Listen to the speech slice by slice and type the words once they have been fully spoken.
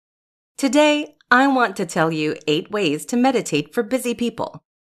Today, I want to tell you 8 ways to meditate for busy people.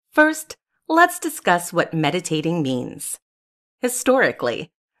 First, let's discuss what meditating means.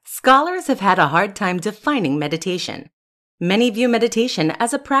 Historically, scholars have had a hard time defining meditation. Many view meditation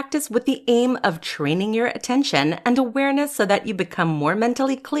as a practice with the aim of training your attention and awareness so that you become more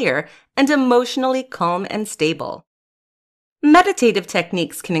mentally clear and emotionally calm and stable. Meditative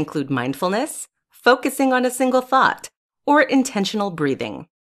techniques can include mindfulness, focusing on a single thought, or intentional breathing.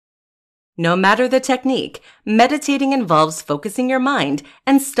 No matter the technique, meditating involves focusing your mind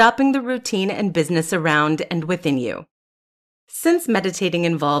and stopping the routine and business around and within you. Since meditating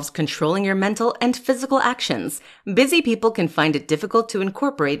involves controlling your mental and physical actions, busy people can find it difficult to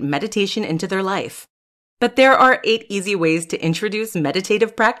incorporate meditation into their life. But there are 8 easy ways to introduce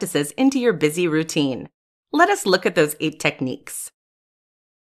meditative practices into your busy routine. Let us look at those 8 techniques.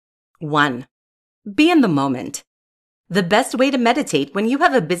 1. Be in the moment. The best way to meditate when you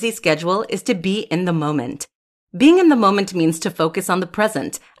have a busy schedule is to be in the moment. Being in the moment means to focus on the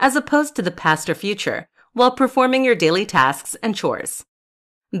present as opposed to the past or future, while performing your daily tasks and chores.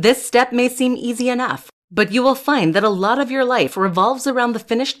 This step may seem easy enough, but you will find that a lot of your life revolves around the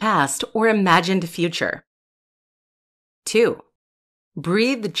finished past or imagined future. 2.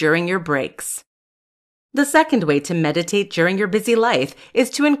 Breathe during your breaks. The second way to meditate during your busy life is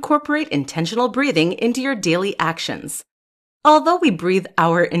to incorporate intentional breathing into your daily actions. Although we breathe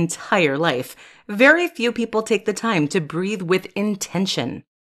our entire life, very few people take the time to breathe with intention.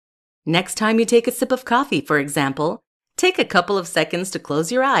 Next time you take a sip of coffee, for example, take a couple of seconds to close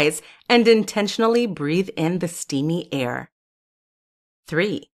your eyes and intentionally breathe in the steamy air.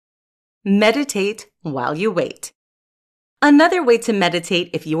 3. Meditate while you wait. Another way to meditate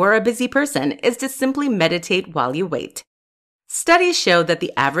if you are a busy person is to simply meditate while you wait. Studies show that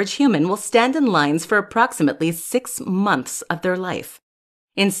the average human will stand in lines for approximately 6 months of their life.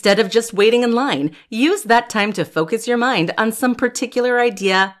 Instead of just waiting in line, use that time to focus your mind on some particular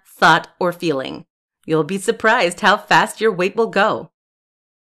idea, thought, or feeling. You'll be surprised how fast your wait will go.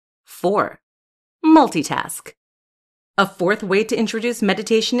 4. Multitask. A fourth way to introduce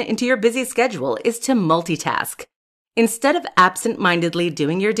meditation into your busy schedule is to multitask. Instead of absent-mindedly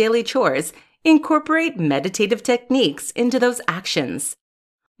doing your daily chores, incorporate meditative techniques into those actions.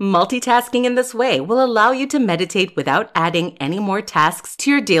 Multitasking in this way will allow you to meditate without adding any more tasks to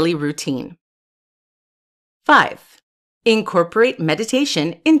your daily routine. 5. Incorporate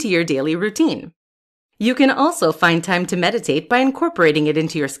meditation into your daily routine. You can also find time to meditate by incorporating it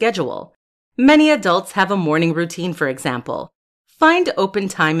into your schedule. Many adults have a morning routine, for example. Find open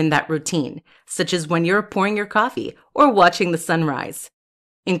time in that routine, such as when you're pouring your coffee or watching the sunrise.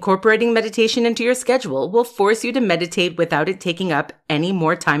 Incorporating meditation into your schedule will force you to meditate without it taking up any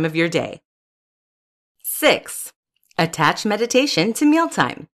more time of your day. 6. Attach meditation to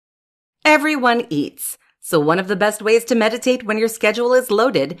mealtime. Everyone eats, so one of the best ways to meditate when your schedule is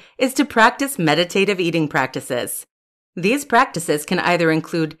loaded is to practice meditative eating practices. These practices can either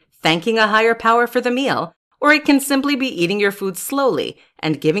include thanking a higher power for the meal, or it can simply be eating your food slowly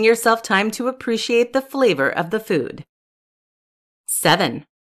and giving yourself time to appreciate the flavor of the food. 7.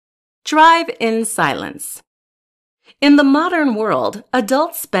 Drive in silence. In the modern world,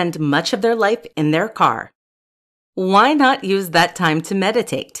 adults spend much of their life in their car. Why not use that time to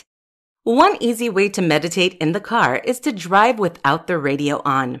meditate? One easy way to meditate in the car is to drive without the radio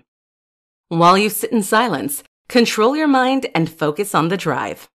on. While you sit in silence, control your mind and focus on the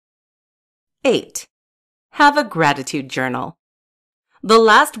drive. 8. Have a gratitude journal. The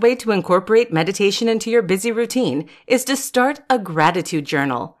last way to incorporate meditation into your busy routine is to start a gratitude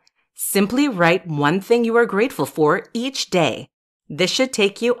journal. Simply write one thing you are grateful for each day. This should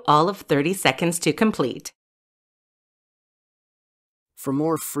take you all of 30 seconds to complete. For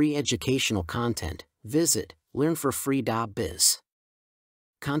more free educational content, visit learnforfree.biz.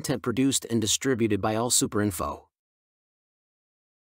 Content produced and distributed by AllSuperInfo.